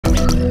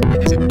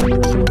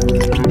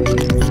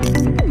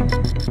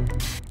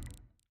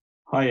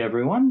Hi,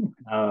 everyone.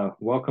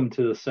 Welcome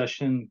to the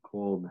session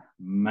called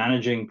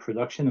Managing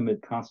Production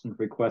Amid Constant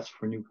Requests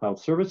for New Cloud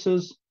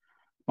Services.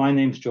 My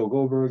name's Joe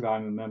Goldberg.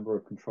 I'm a member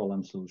of Control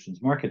M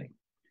Solutions Marketing.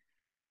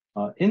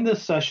 In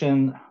this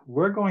session,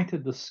 we're going to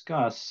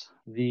discuss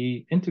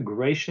the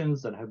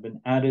integrations that have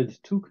been added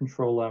to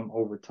Control M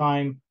over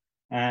time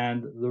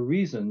and the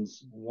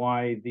reasons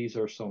why these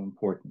are so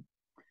important.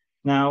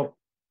 Now,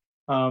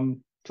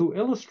 to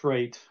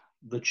illustrate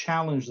the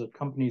challenge that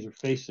companies are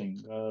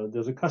facing,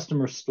 there's a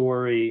customer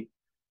story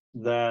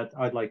that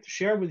I'd like to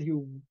share with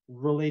you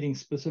relating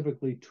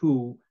specifically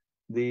to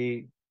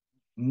the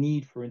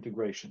need for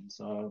integrations.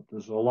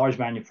 There's a large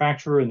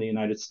manufacturer in the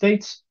United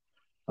States.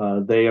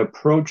 They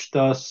approached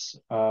us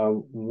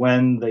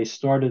when they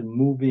started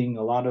moving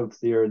a lot of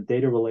their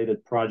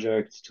data-related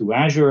projects to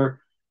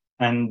Azure,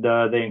 and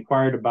they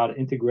inquired about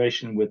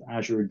integration with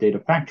Azure Data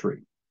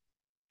Factory.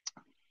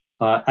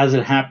 As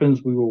it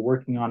happens, we were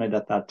working on it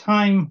at that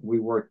time. We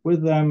worked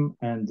with them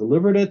and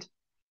delivered it.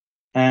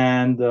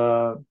 And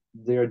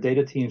their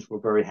data teams were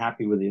very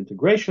happy with the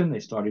integration.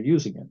 They started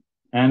using it.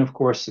 And of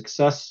course,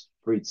 success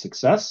breeds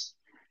success.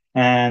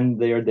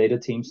 And their data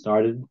team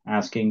started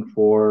asking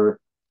for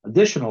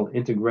additional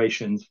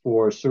integrations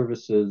for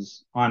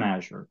services on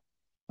Azure.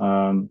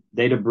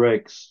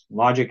 Databricks,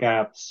 Logic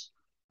Apps,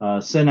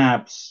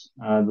 Synapse,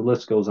 the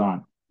list goes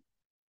on.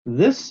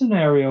 This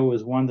scenario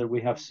is one that we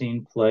have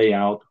seen play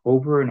out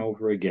over and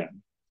over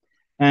again.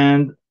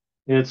 And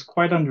it's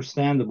quite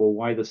understandable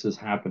why this is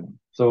happening.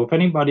 So if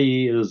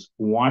anybody is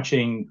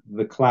watching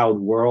the cloud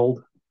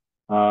world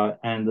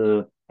and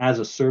the as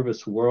a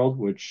service world,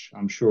 which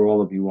I'm sure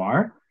all of you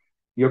are,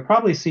 you're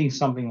probably seeing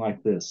something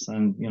like this.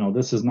 And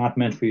this is not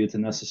meant for you to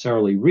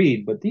necessarily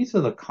read, but these are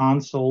the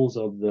consoles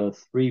of the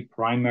three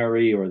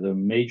primary or the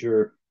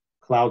major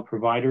cloud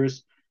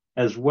providers,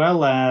 as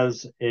well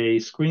as a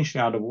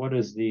screenshot of what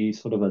is the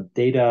sort of a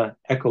data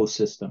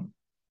ecosystem.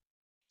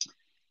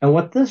 And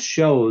what this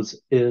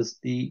shows is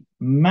the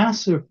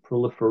massive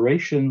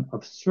proliferation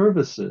of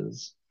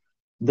services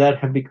that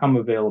have become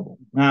available.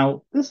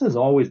 Now, this has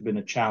always been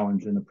a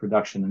challenge in a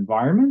production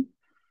environment.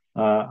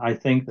 I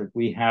think that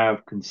we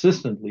have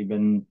consistently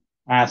been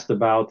asked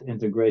about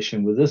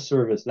integration with this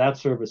service, that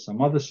service,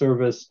 some other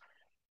service,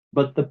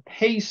 but the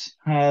pace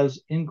has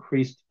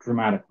increased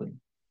dramatically.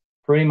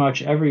 Pretty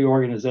much every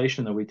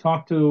organization that we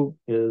talk to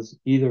is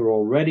either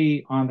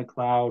already on the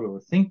cloud or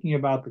thinking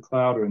about the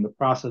cloud or in the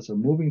process of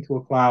moving to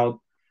a cloud.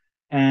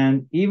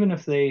 And even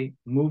if they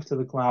move to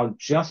the cloud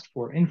just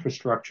for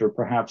infrastructure,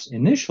 perhaps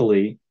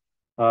initially,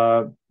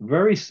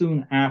 very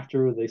soon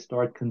after they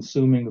start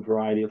consuming a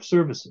variety of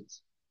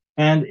services.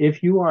 And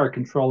if you are a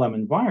Control M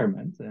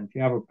environment, and if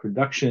you have a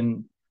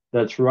production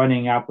that's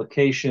running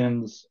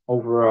applications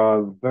over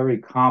a very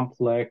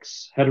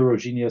complex,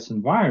 heterogeneous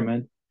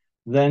environment,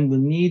 then the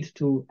need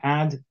to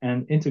add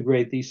and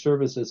integrate these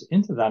services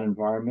into that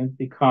environment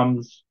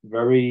becomes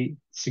very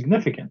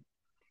significant.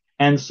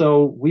 And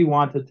so we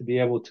wanted to be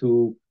able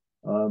to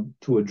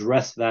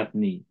address that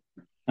need.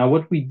 Now,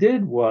 what we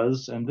did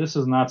was, and this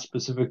is not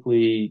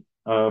specifically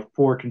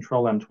for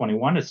Control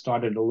M21, it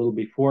started a little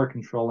before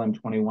Control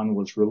M21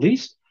 was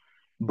released,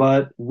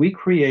 but we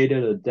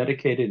created a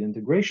dedicated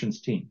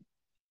integrations team.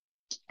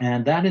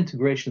 And that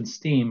integrations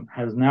team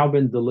has now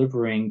been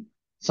delivering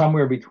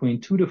somewhere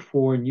between 2 to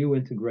 4 new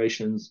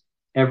integrations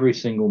every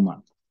single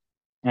month.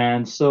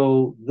 And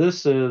so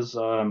this is,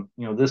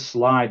 this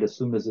slide, as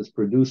soon as it's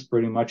produced,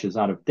 pretty much is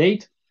out of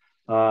date.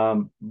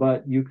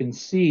 But you can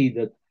see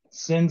that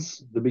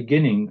since the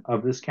beginning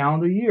of this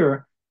calendar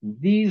year,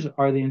 these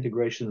are the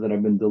integrations that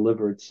have been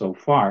delivered so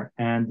far.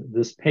 And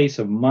this pace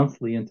of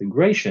monthly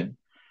integration,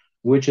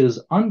 which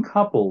is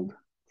uncoupled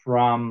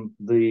from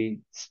the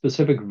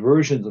specific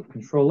versions of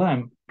Control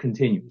M,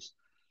 continues.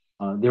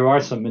 There are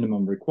some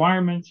minimum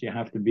requirements. You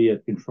have to be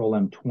at Control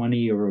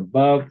M20 or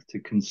above to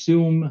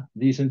consume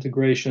these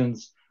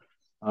integrations.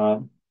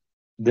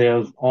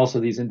 There's also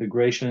these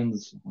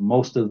integrations.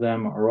 Most of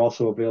them are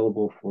also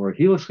available for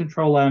Helix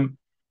Control M,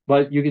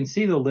 but you can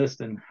see the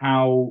list and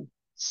how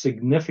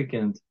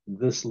significant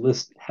this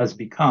list has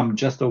become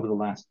just over the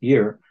last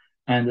year,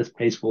 and this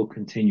pace will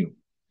continue.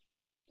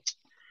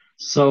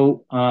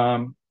 So,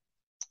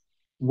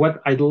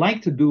 what I'd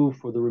like to do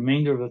for the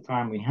remainder of the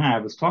time we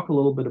have is talk a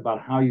little bit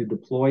about how you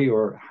deploy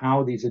or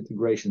how these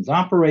integrations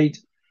operate.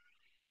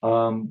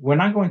 We're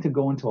not going to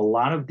go into a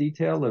lot of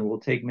detail, and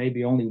we'll take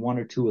maybe only one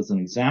or two as an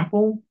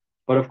example.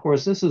 But of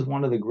course, this is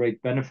one of the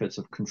great benefits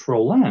of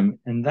Control M,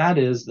 and that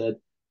is that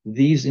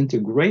these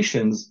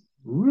integrations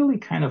really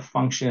kind of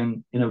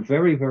function in a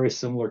very, very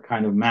similar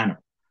kind of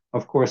manner.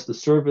 Of course, the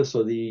service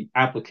or the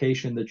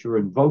application that you're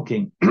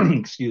invoking,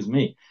 excuse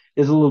me,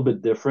 is a little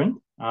bit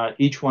different.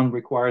 Each one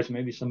requires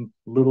maybe some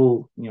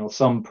little,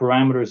 some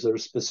parameters that are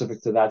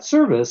specific to that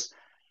service,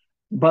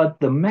 but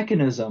the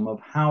mechanism of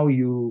how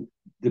you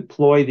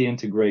deploy the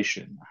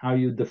integration, how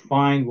you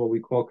define what we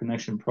call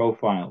connection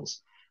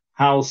profiles,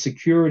 how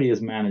security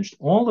is managed,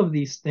 all of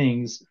these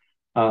things,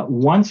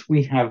 once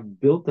we have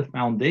built the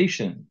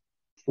foundation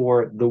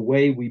for the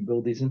way we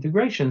build these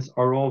integrations,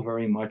 are all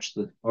very much,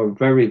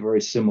 very,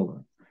 very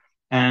similar.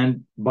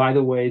 And by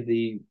the way,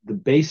 the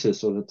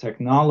basis or the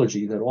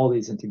technology that all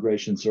these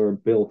integrations are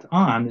built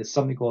on is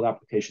something called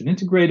Application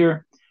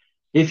Integrator.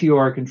 If you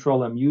are a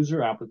Control M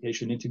user,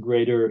 Application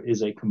Integrator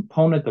is a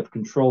component of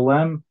Control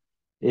M.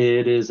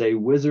 It is a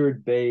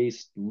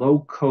wizard-based,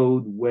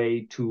 low-code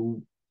way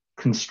to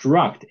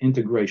construct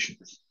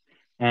integrations.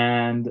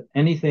 And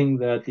anything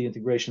that the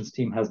integrations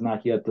team has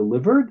not yet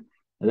delivered,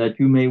 that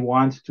you may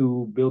want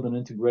to build an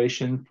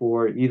integration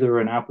for either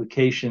an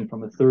application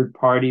from a third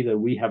party that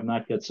we have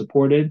not yet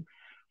supported,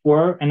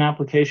 or an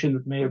application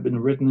that may have been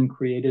written and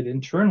created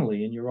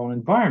internally in your own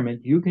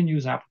environment, you can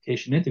use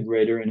Application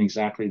Integrator in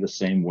exactly the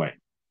same way.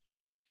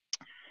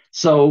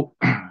 So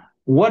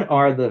what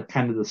are the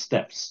kind of the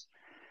steps?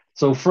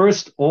 So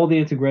first, all the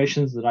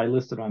integrations that I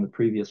listed on the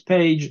previous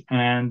page,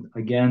 and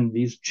again,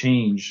 these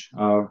change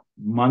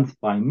month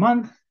by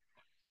month.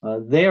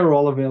 They are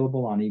all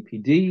available on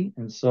EPD,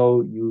 and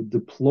so you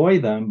deploy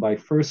them by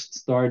first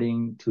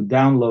starting to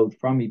download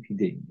from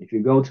EPD. If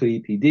you go to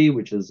EPD,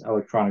 which is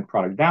Electronic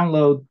Product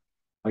Download,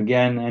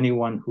 again,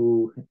 anyone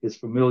who is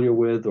familiar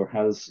with or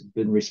has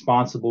been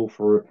responsible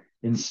for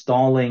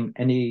installing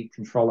any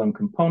Control M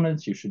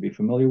components, you should be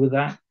familiar with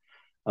that.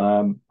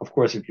 Of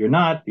course, if you're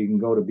not, you can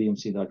go to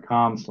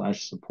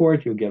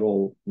bmc.com/support. You'll get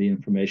all the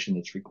information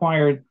that's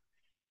required.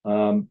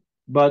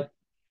 But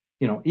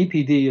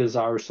EPD is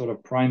our sort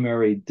of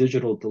primary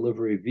digital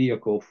delivery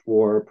vehicle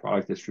for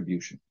product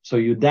distribution. So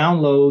you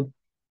download,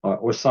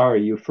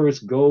 you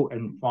first go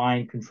and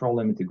find Control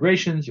M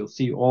integrations. You'll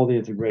see all the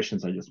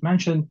integrations I just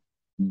mentioned.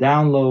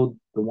 Download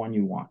the one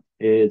you want.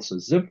 It's a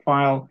zip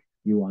file.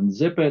 You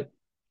unzip it,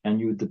 and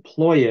you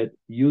deploy it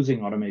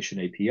using Automation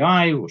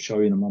API. We'll show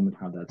you in a moment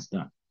how that's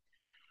done.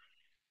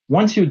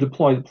 Once you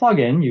deploy the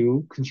plugin,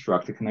 you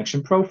construct a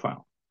connection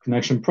profile.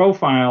 Connection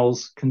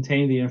profiles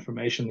contain the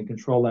information the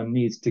Control M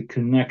needs to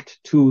connect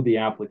to the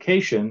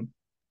application.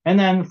 And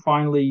then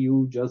finally,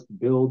 you just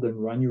build and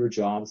run your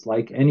jobs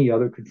like any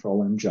other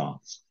Control M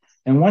jobs.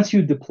 And once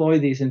you deploy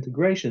these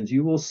integrations,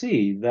 you will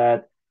see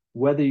that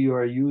whether you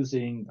are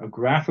using a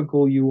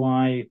graphical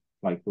UI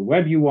like the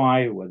web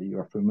UI, whether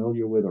you're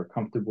familiar with or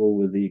comfortable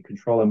with the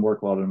Control M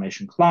workload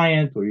automation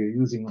client, or you're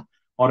using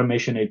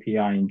Automation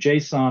API in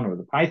JSON or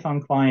the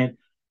Python client,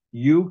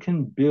 you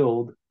can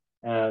build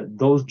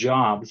those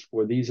jobs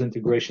for these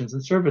integrations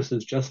and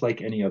services just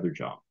like any other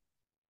job.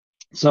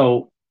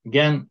 So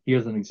again,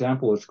 here's an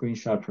example, a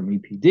screenshot from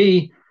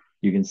EPD.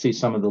 You can see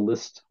some of the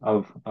list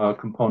of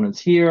components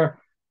here.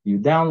 You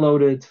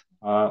download it.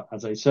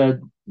 As I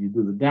said, you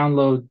do the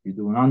download, you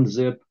do an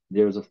unzip.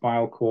 There's a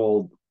file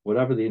called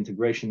whatever the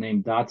integration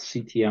name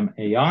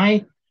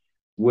 .ctmai,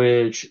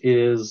 which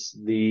is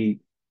the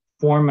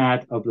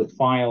format of the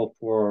file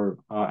for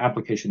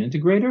Application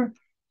Integrator,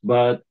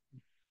 but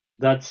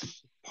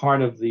that's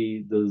part of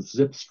the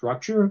zip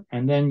structure,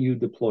 and then you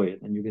deploy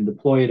it. And you can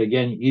deploy it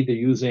again either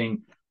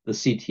using the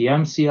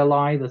CTM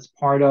CLI that's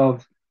part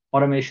of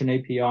Automation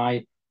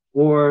API,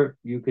 or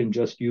you can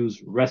just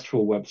use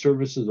RESTful Web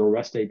Services or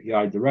REST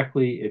API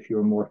directly if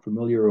you're more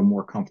familiar or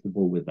more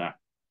comfortable with that.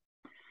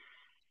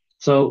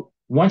 So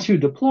once you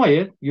deploy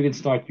it, you can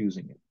start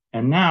using it.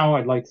 And now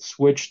I'd like to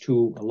switch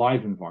to a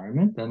live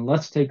environment, and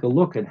let's take a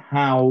look at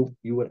how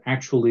you would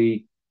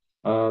actually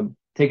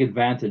take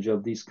advantage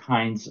of these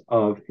kinds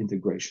of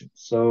integrations.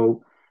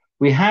 So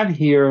we have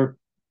here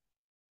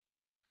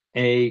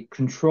a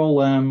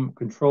Control M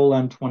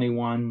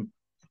 21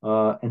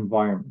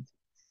 environment.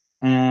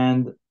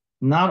 And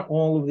not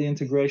all of the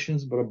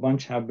integrations, but a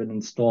bunch have been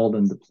installed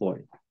and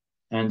deployed.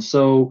 And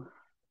so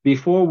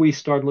before we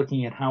start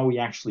looking at how we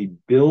actually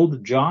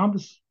build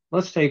jobs,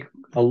 let's take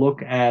a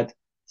look at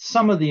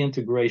some of the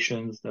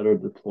integrations that are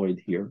deployed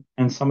here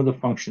and some of the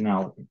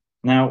functionality.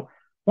 Now,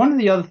 one of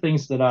the other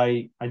things that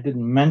I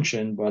didn't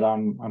mention, but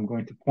I'm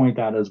going to point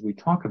out as we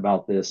talk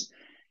about this,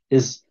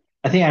 is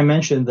I think I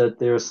mentioned that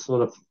there's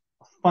sort of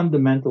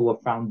fundamental or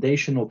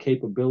foundational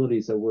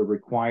capabilities that were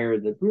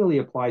required that really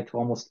apply to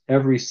almost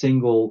every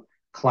single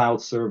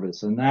cloud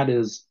service, and that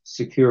is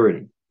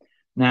security.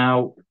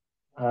 Now,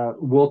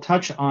 we'll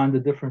touch on the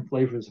different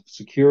flavors of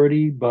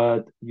security,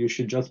 but you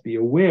should just be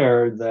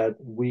aware that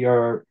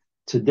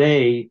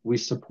we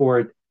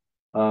support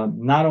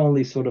not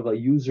only sort of a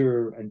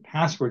user and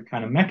password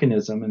kind of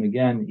mechanism, and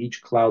again,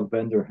 each cloud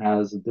vendor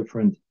has a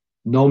different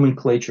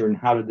nomenclature and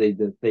how do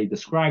they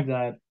describe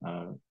that,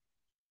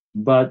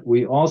 but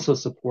we also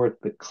support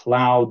the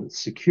cloud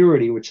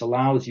security, which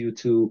allows you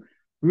to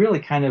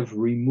really kind of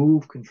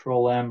remove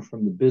Control M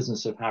from the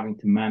business of having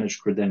to manage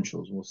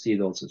credentials. We'll see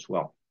those as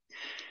well.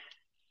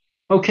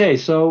 Okay,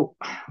 so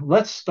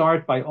let's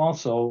start by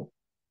also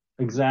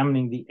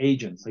examining the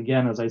agents.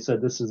 Again, as I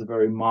said, this is a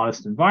very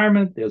modest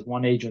environment. There's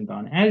one agent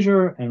on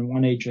Azure and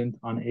one agent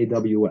on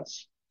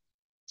AWS.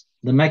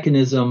 The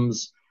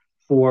mechanisms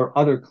for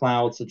other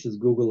clouds, such as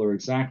Google, are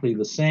exactly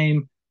the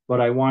same, but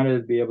I wanted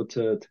to be able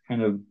to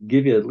kind of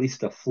give you at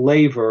least a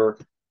flavor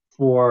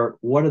for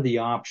what are the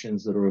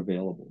options that are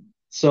available.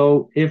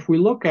 So if we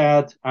look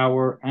at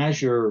our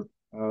Azure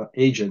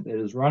agent, it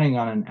is running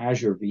on an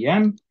Azure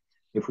VM.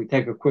 If we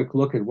take a quick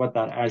look at what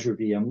that Azure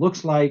VM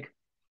looks like,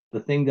 the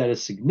thing that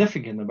is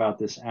significant about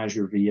this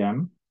Azure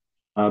VM.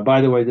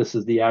 By the way, this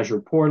is the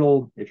Azure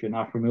portal. If you're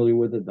not familiar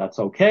with it, that's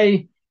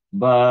okay.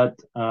 But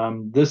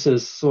this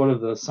is sort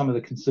of some of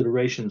the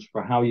considerations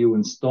for how you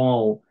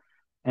install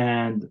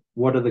and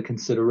what are the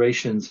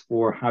considerations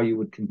for how you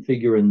would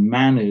configure and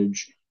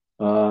manage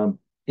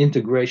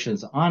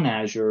integrations on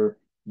Azure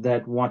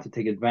that want to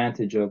take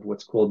advantage of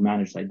what's called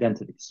managed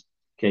identities.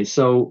 Okay,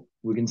 so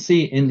we can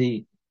see in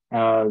the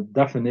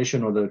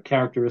definition or the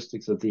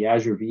characteristics of the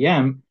Azure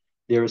VM,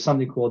 there is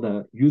something called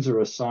a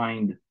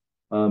user-assigned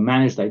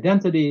managed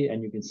identity,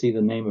 and you can see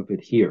the name of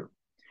it here.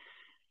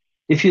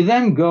 If you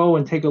then go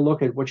and take a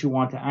look at what you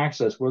want to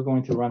access, we're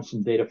going to run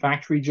some Data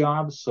Factory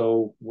jobs,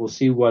 so we'll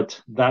see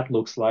what that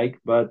looks like.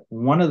 But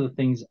one of the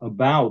things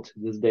about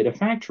this Data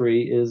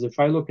Factory is if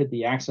I look at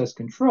the access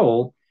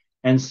control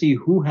and see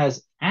who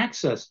has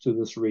access to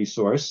this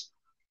resource,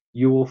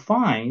 you will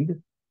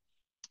find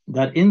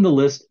that in the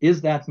list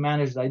is that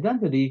managed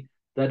identity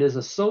that is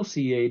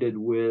associated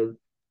with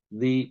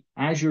the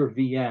Azure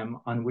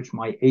VM on which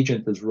my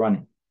agent is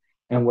running.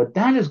 And what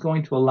that is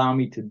going to allow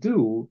me to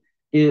do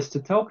is to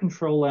tell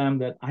Control-M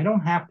that I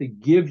don't have to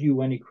give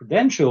you any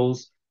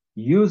credentials,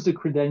 use the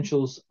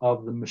credentials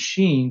of the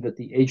machine that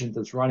the agent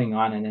is running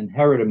on and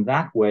inherit them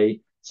that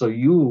way, so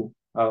you,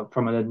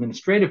 from an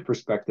administrative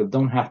perspective,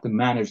 don't have to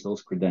manage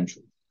those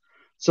credentials.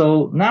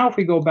 So now if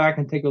we go back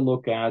and take a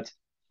look at,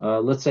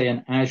 let's say,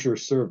 an Azure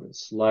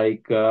service,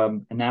 like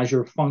an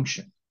Azure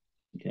function,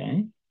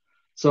 okay?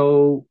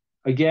 So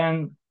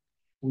again,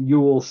 you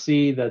will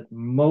see that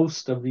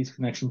most of these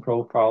connection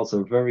profiles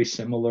are very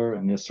similar,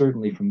 and they're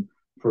certainly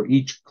for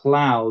each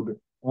cloud,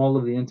 all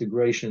of the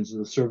integrations of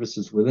the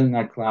services within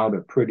that cloud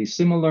are pretty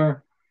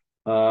similar.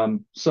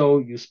 So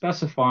you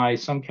specify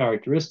some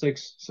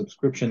characteristics.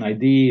 Subscription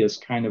ID is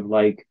kind of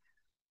like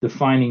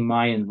defining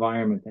my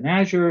environment in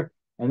Azure.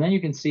 And then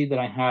you can see that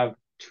I have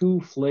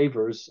two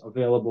flavors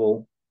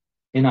available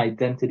in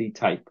identity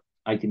type.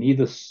 I can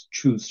either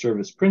choose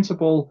service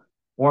principal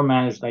or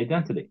managed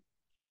identity.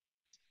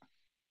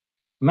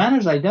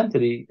 Managed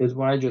identity is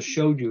what I just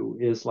showed you,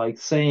 is like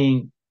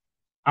saying,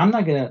 I'm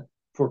not going to,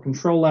 for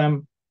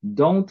Control-M,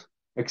 don't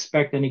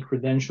expect any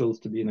credentials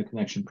to be in the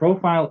connection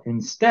profile.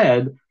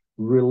 Instead,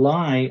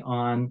 rely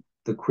on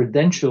the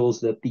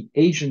credentials that the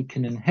agent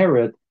can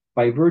inherit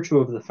by virtue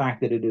of the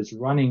fact that it is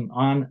running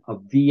on a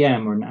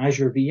VM or an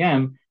Azure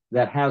VM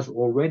that has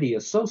already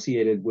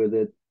associated with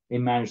it a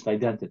managed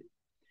identity.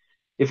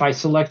 If I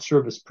select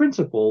service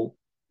principal,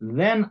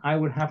 then I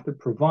would have to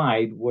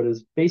provide what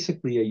is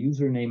basically a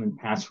username and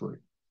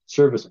password.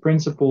 Service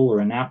principal or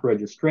an app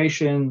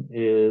registration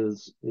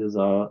is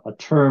a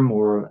term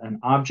or an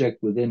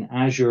object within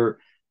Azure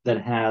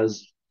that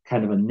has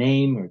kind of a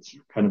name, or it's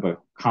kind of a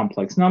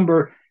complex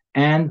number,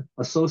 and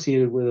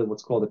associated with it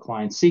what's called a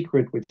client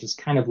secret, which is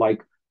kind of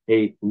like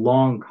a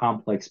long,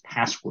 complex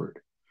password.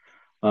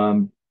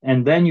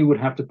 And then you would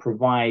have to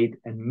provide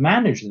and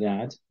manage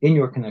that in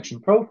your connection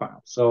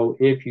profile. So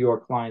if your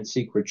client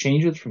secret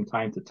changes from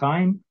time to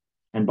time,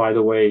 and by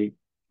the way,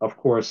 of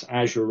course,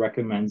 Azure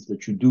recommends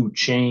that you do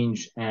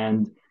change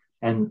and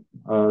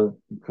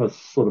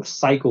sort of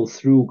cycle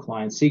through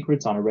client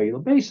secrets on a regular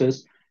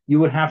basis, you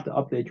would have to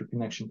update your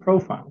connection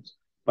profiles.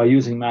 By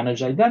using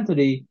managed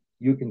identity,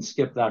 you can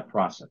skip that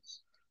process.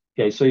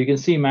 Okay, so you can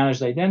see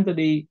managed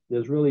identity,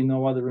 there's really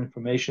no other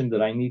information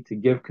that I need to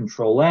give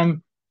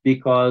Control-M,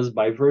 because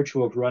by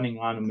virtue of running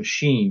on a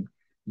machine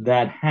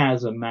that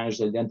has a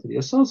managed identity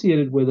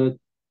associated with it,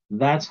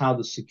 that's how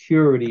the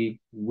security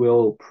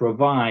will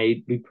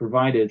be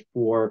provided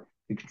for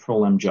the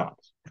Control-M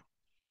jobs.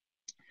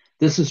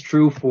 This is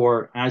true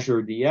for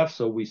Azure DF.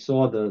 So we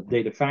saw the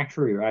Data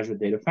Factory or Azure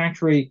Data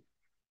Factory.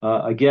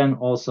 Again,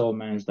 also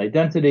managed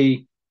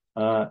identity.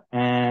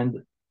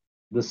 And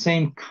the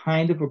same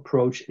kind of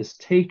approach is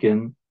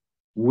taken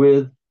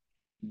with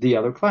the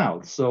other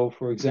clouds. So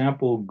for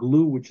example,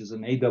 Glue, which is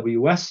an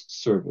AWS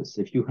service,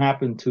 if you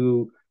happen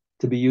to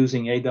be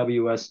using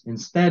AWS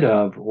instead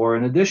of or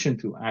in addition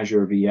to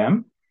Azure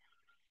VM,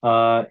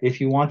 if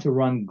you want to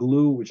run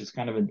Glue, which is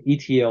kind of an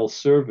ETL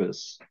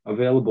service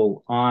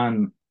available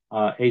on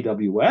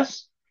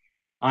AWS,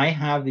 I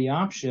have the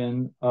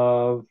option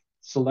of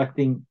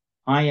selecting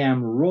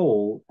IAM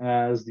role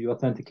as the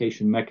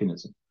authentication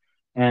mechanism.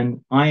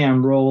 And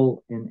IAM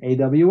role in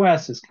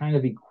AWS is kind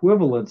of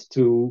equivalent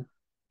to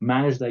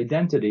managed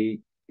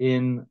identity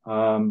in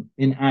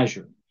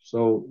Azure.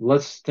 So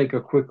let's take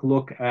a quick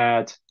look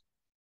at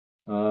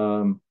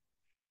the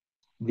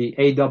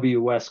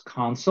AWS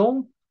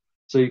console.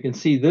 So you can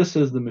see this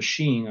is the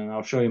machine, and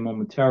I'll show you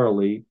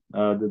momentarily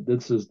that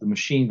this is the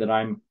machine that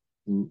I'm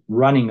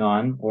running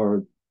on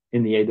or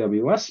in the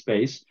AWS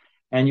space.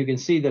 And you can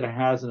see that it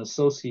has an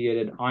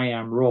associated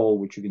IAM role,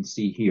 which you can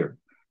see here.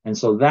 And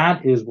so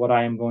that is what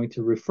I am going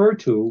to refer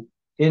to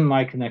in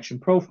my connection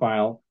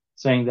profile,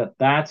 saying that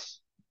that's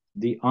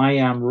the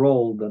IAM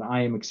role that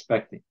I am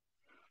expecting.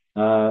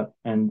 And,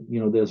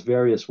 there's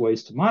various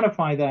ways to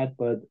modify that,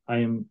 but I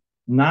am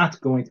not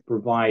going to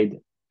provide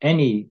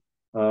any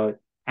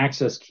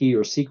access key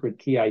or secret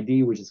key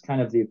ID, which is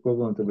kind of the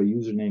equivalent of a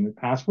username and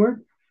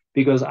password.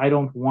 because I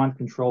don't want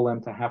Control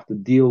M to have to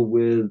deal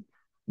with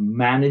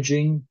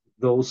managing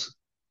those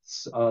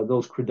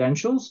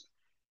credentials.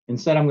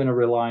 Instead, I'm going to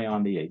rely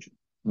on the agent.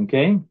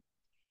 Okay.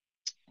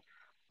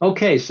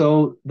 Okay,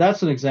 so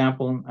that's an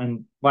example.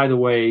 And by the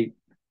way,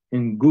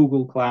 in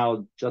Google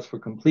Cloud, just for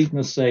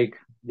completeness sake,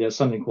 there's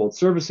something called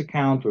service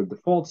account or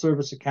default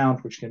service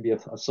account, which can be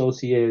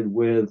associated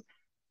with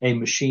a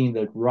machine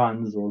that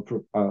runs or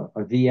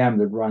a VM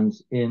that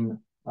runs in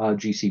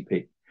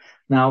GCP.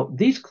 Now,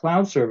 these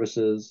cloud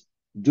services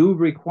do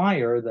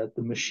require that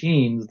the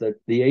machines that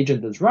the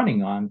agent is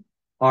running on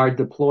are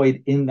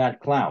deployed in that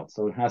cloud.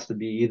 So it has to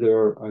be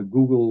either a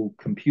Google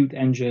Compute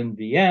Engine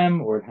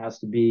VM, or it has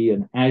to be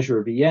an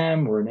Azure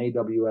VM or an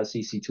AWS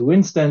EC2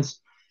 instance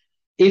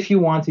if you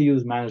want to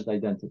use managed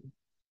identity.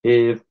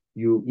 If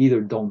you either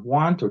don't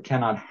want or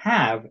cannot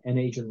have an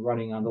agent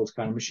running on those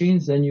kind of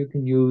machines, then you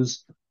can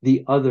use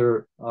the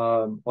other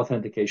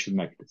authentication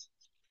mechanisms.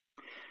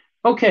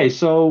 Okay,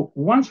 so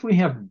once we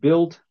have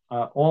built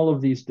all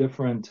of these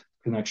different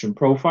connection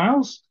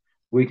profiles,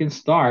 we can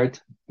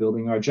start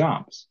building our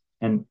jobs.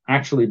 And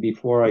actually,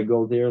 before I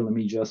go there, let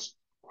me just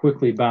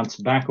quickly bounce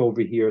back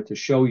over here to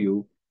show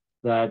you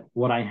that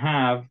what I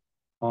have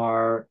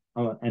are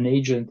an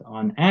agent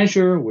on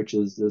Azure, which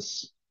is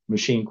this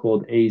machine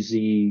called AZ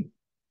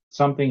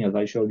something, as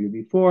I showed you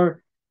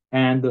before.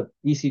 And the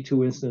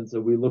EC2 instance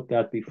that we looked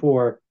at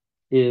before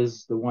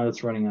is the one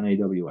that's running on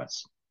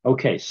AWS.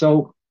 Okay,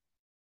 so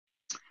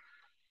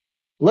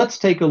let's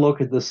take a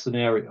look at this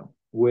scenario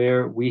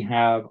where we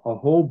have a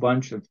whole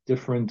bunch of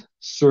different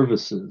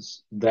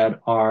services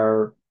that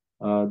are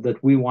that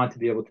we want to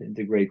be able to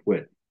integrate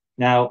with.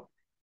 Now,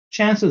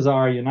 chances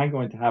are you're not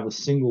going to have a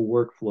single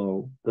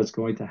workflow that's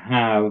going to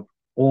have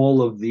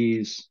all of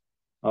these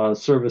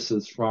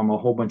services from a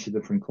whole bunch of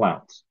different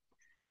clouds.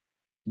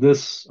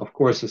 This, of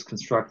course, is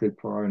constructed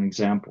for an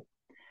example.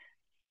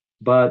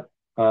 But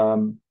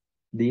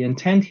the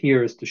intent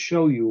here is to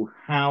show you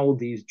how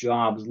these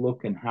jobs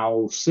look and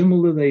how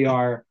similar they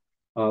are.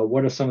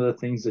 What are some of the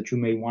things that you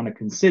may want to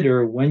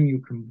consider when you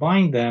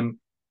combine them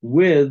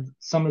with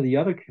some of the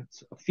other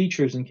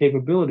features and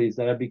capabilities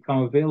that have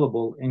become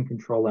available in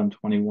Control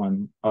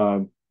M21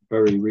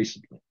 very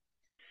recently.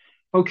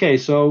 Okay,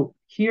 so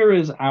here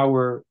is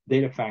our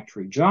Data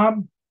Factory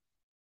job.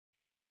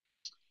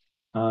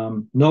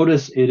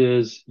 Notice it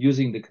is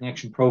using the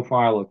connection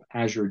profile of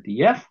Azure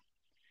DF.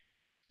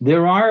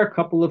 There are a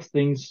couple of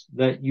things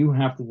that you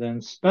have to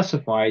then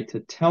specify to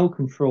tell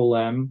Control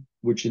M,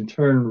 which in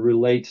turn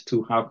relates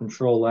to how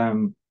Control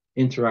M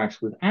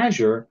interacts with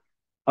Azure,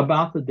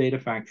 about the data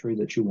factory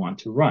that you want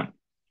to run.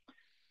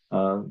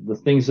 The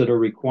things that are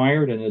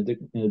required in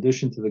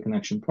addition to the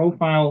connection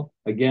profile,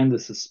 again,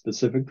 this is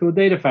specific to a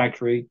data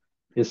factory,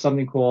 is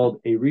something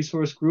called a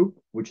resource group,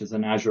 which is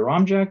an Azure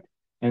object,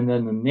 and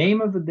then the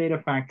name of the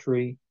data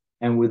factory,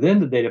 and within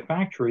the data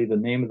factory, the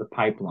name of the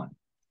pipeline.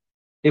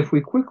 If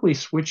we quickly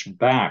switch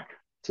back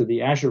to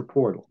the Azure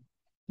portal,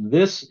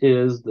 this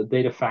is the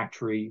data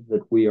factory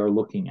that we are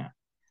looking at.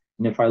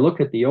 And if I look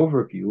at the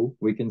overview,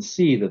 we can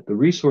see that the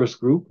resource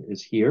group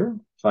is here.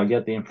 So I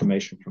get the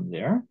information from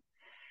there.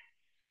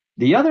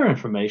 The other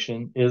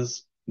information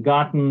is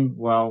gotten,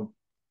 well,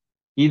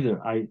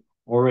 either I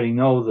already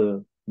know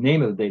the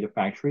name of the data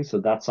factory, so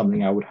that's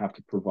something I would have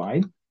to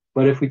provide.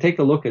 But if we take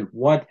a look at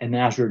what an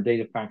Azure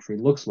Data Factory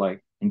looks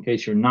like, in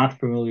case you're not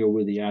familiar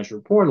with the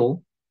Azure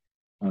portal,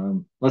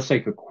 let's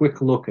take a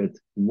quick look at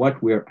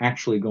what we're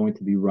actually going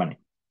to be running.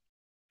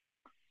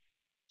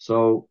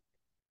 So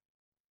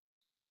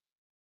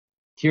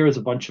here is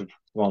a bunch of,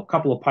 well, a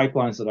couple of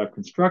pipelines that I've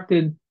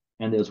constructed,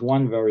 and there's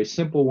one very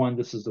simple one.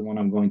 This is the one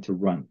I'm going to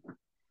run.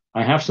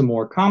 I have some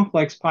more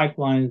complex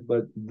pipelines,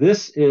 but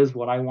this is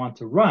what I want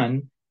to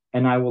run,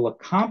 and I will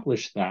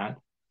accomplish that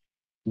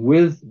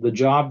with the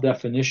job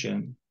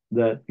definition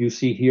that you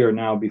see here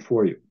now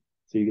before you.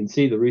 So you can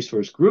see the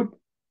resource group,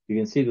 you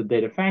can see the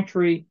data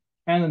factory,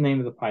 and the name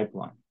of the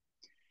pipeline.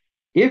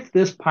 If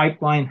this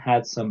pipeline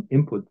had some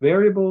input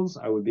variables,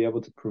 I would be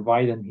able to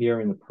provide them here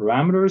in the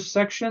parameters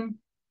section,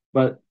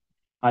 but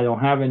I don't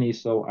have any,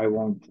 so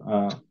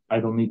I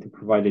don't need to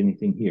provide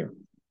anything here.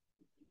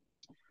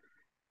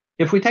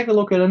 If we take a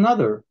look at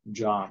another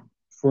job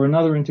for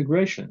another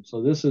integration,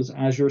 so this is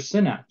Azure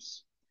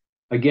Synapse.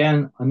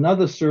 Again,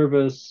 another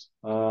service,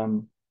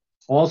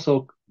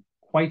 also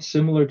quite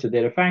similar to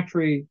Data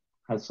Factory,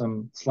 has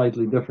some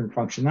slightly different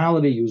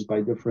functionality used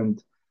by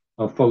different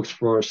folks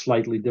for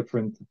slightly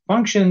different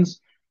functions,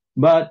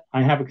 but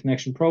I have a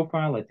connection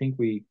profile. I think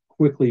we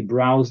quickly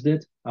browsed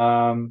it.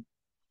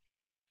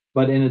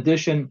 But in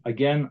addition,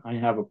 again, I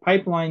have a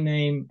pipeline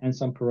name and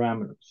some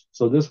parameters.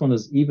 So this one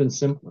is even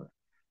simpler.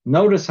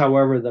 Notice,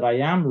 however, that I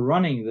am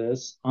running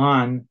this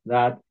on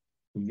that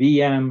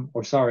VM,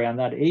 or sorry, on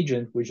that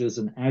agent, which is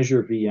an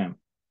Azure VM.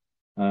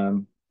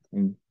 And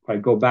if I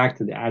go back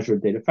to the Azure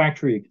Data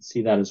Factory, you can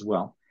see that as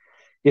well.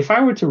 If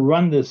I were to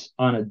run this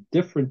on a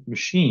different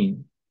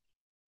machine,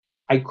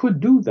 I could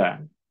do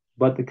that,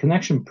 but the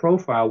connection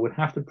profile would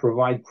have to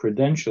provide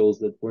credentials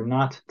that were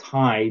not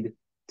tied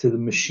to the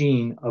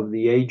machine of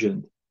the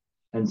agent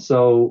And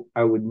so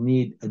I would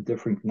need a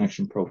different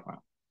connection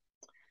profile.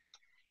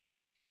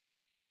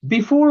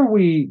 Before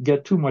we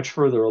get too much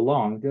further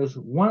along, there's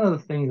one other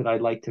thing that I'd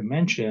like to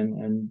mention,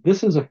 and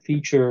this is a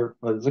feature,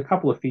 well, there's a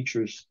couple of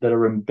features that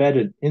are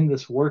embedded in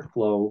this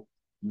workflow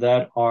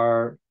that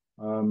are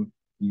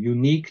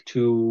unique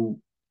to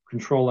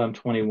Control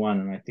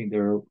M21, and I think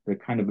they're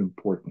kind of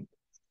important.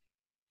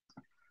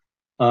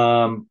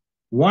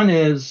 One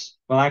is,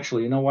 well,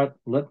 actually, you know what?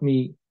 Let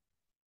me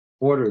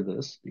order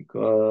this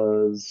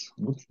because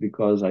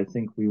I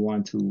think we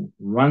want to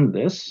run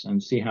this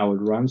and see how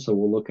it runs. So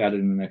we'll look at it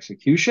in an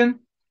execution.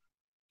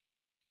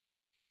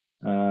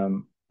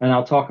 And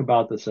I'll talk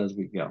about this as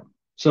we go.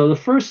 So the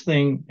first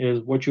thing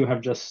is what you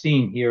have just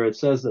seen here. It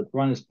says that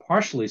run is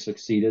partially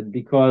succeeded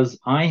because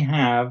I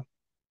have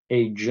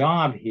a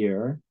job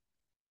here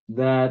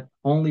that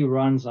only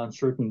runs on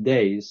certain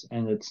days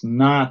and it's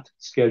not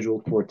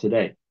scheduled for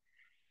today.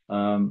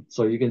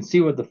 So you can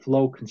see what the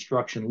flow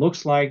construction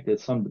looks like.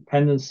 There's some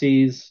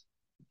dependencies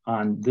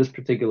on this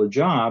particular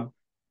job.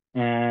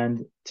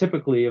 And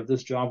typically, if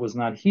this job was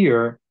not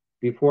here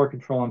before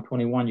Control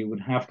M21, you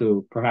would have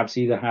to perhaps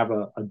either have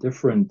a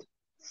different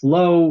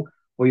flow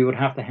or you would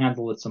have to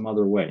handle it some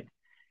other way.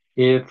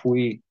 If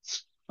we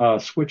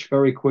switch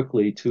very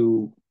quickly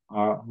to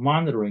our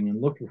monitoring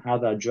and look at how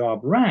that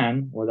job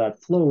ran, or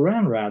that flow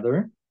ran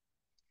rather,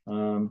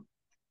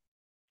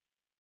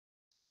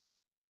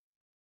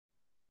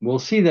 we'll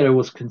see that it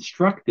was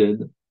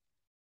constructed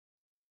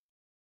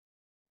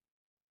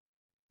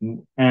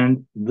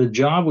and the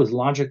job was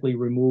logically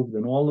removed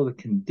and all of the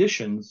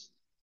conditions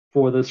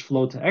for this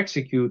flow to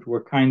execute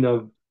were kind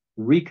of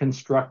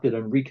reconstructed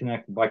and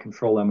reconnected by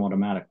Control M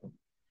automatically.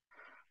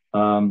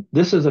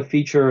 This is a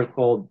feature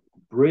called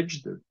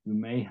Bridge that you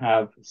may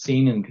have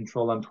seen in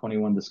Control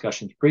M21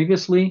 discussions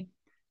previously.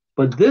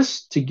 But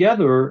this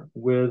together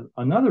with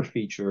another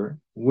feature,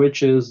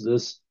 which is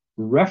this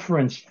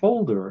reference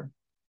folder,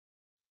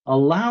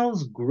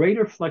 allows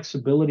greater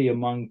flexibility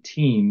among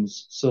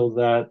teams so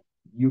that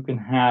you can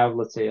have,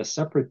 let's say, a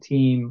separate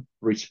team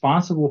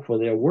responsible for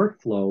their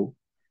workflow,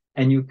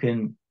 and you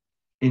can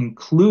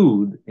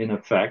include, in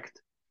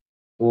effect,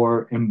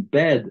 or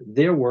embed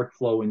their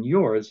workflow in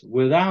yours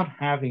without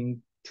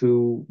having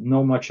to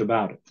know much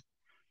about it.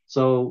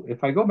 So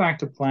if I go back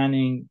to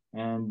planning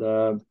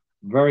and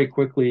very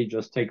quickly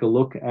just take a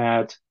look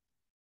at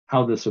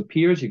how this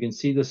appears, you can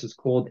see this is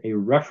called a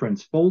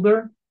reference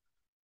folder.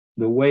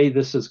 The way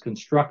this is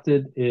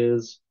constructed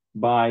is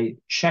by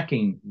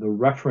checking the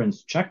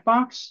reference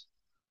checkbox.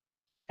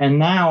 And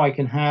now I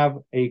can have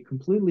a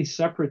completely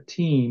separate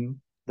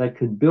team that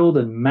could build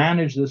and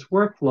manage this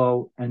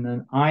workflow, and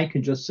then I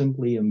can just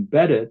simply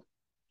embed it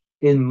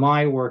in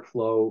my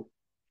workflow,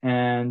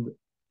 and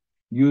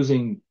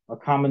using a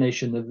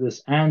combination of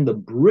this and the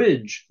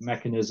bridge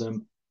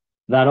mechanism,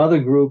 that other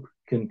group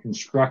can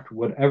construct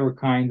whatever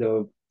kind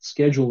of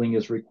scheduling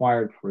is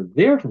required for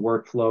their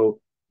workflow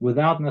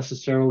without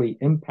necessarily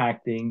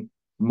impacting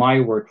my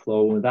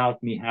workflow,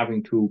 without me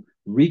having to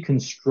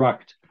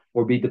reconstruct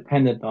or be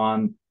dependent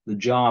on the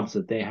jobs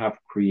that they have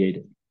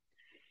created.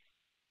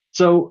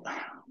 So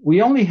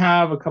we only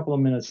have a couple of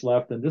minutes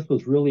left, and this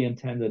was really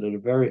intended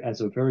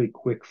as a very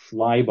quick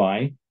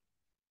flyby.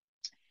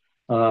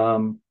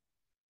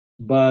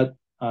 But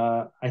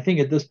I think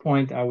at this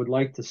point, I would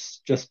like to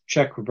just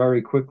check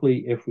very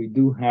quickly if we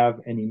do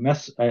have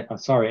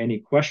any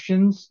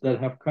questions that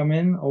have come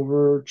in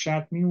over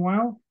chat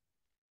meanwhile.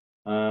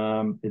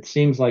 It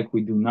seems like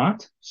we do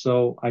not.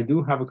 So I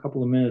do have a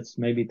couple of minutes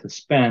maybe to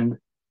spend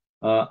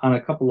on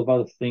a couple of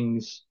other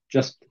things,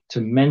 just to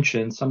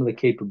mention some of the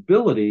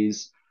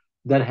capabilities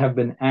that have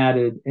been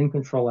added in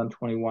Control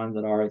M21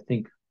 that are, I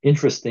think,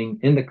 interesting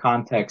in the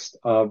context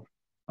of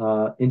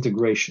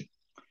integration.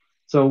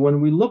 So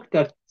when we looked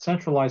at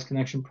centralized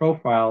connection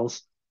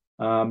profiles,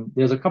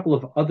 there's a couple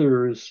of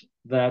others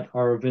that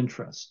are of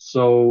interest.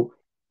 So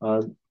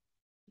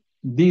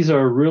these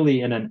are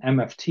really in an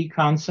MFT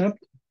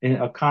concept,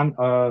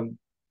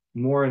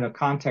 more in a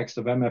context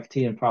of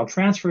MFT and file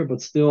transfer,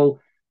 but still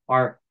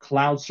are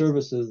cloud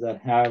services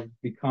that have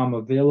become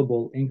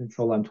available in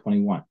Control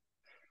M21.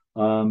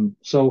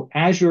 So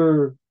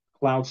Azure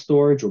Cloud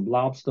Storage or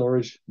Blob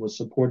Storage was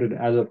supported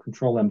as of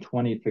Control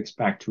M20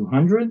 Fixpack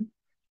 200.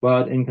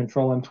 But in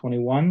Control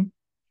M21,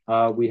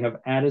 we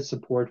have added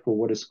support for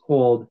what is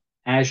called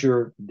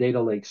Azure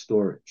Data Lake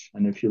Storage.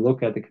 And if you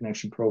look at the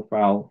connection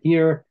profile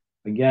here,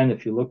 again,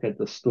 if you look at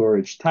the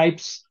storage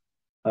types,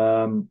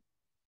 you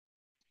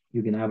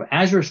can have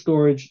Azure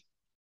storage.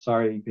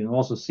 Sorry, you can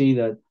also see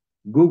that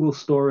Google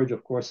storage,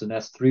 of course, in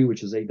S3,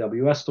 which is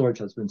AWS storage,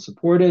 has been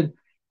supported.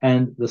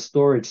 And the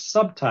storage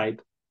subtype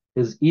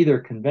is either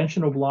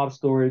conventional blob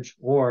storage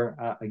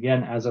or,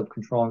 again, as of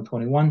Control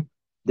M21,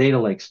 data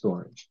lake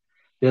storage.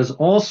 There's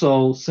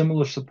also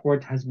similar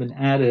support has been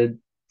added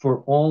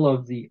for all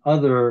of the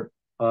other,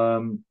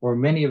 or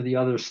many of the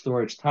other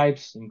storage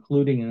types,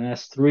 including in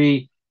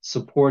S3,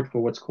 support for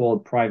what's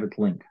called private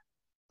link.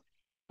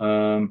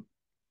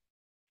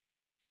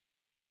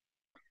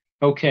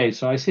 Okay,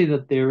 so I see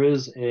that there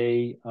is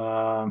a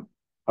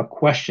a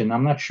question.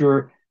 I'm not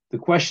sure. The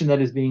question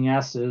that is being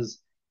asked is,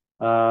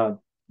 how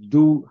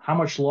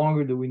much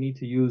longer do we need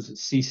to use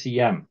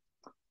CCM?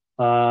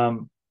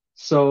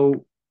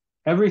 So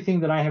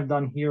everything that I have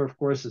done here, of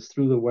course, is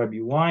through the web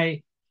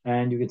UI,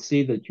 and you can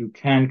see that you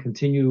can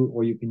continue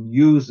or you can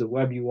use the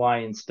web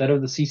UI instead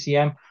of the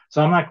CCM.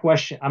 So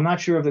I'm not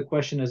sure if the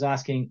question is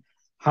asking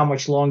how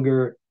much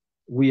longer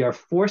we are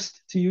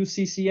forced to use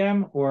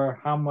CCM or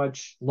how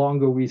much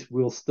longer we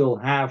will still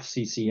have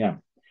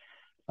CCM.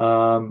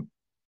 I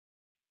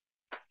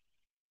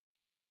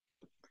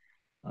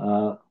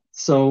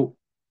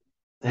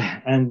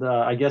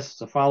guess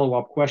the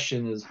follow-up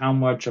question is how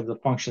much of the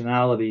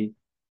functionality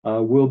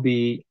will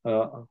be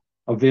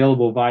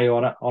available via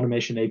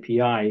automation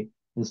API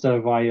instead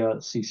of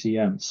via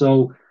CCM.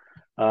 So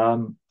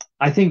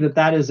I think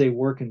that is a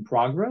work in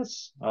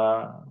progress.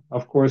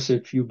 Of course,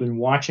 if you've been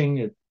watching,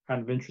 it's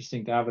kind of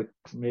interesting to have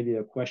maybe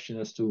a question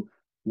as to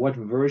what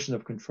version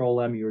of Control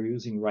M you're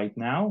using right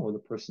now, or the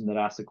person that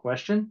asked the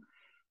question.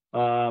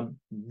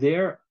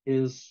 There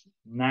is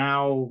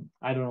now,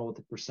 I don't know what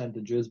the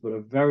percentage is, but a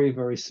very,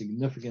 very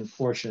significant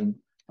portion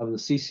of the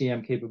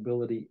CCM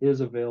capability is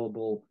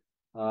available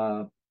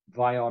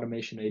via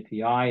automation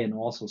API and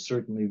also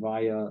certainly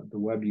via the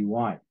web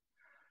UI.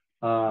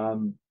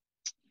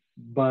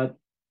 But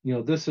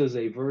this is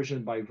a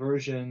version by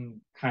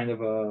version kind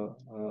of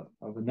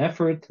an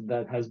effort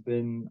that has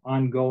been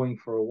ongoing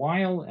for a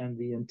while, and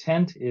the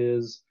intent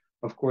is,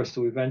 of course,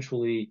 to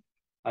eventually,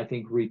 I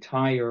think,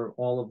 retire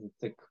all of the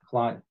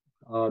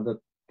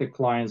thick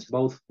clients,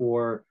 both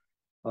for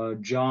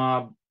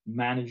job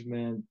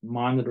management,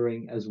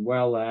 monitoring, as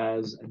well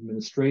as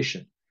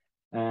administration.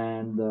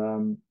 And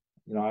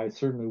I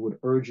certainly would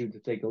urge you to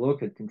take a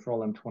look at Control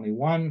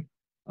M21.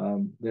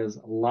 There's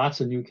lots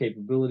of new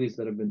capabilities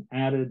that have been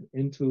added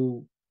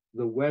into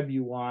the web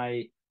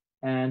UI,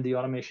 and the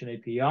automation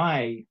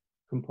API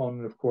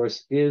component, of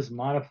course, is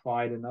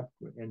modified and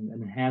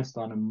enhanced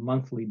on a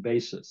monthly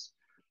basis,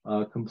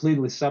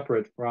 completely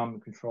separate from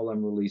Control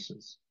M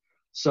releases.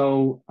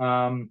 So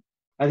I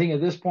think at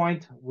this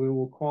point, we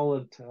will call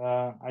it,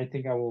 I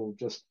think I will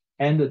just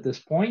end at this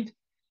point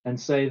and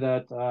say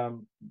that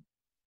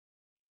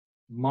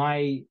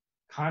my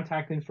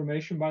contact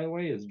information, by the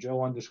way, is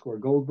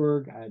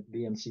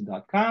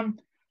joe_goldberg@bmc.com.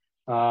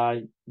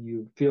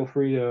 You feel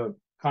free to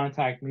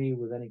contact me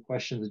with any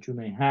questions that you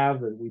may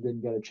have that we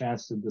didn't get a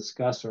chance to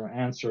discuss or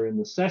answer in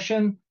the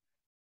session.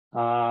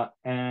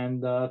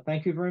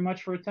 Thank you very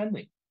much for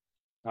attending.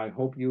 I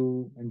hope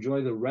you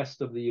enjoy the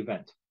rest of the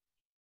event.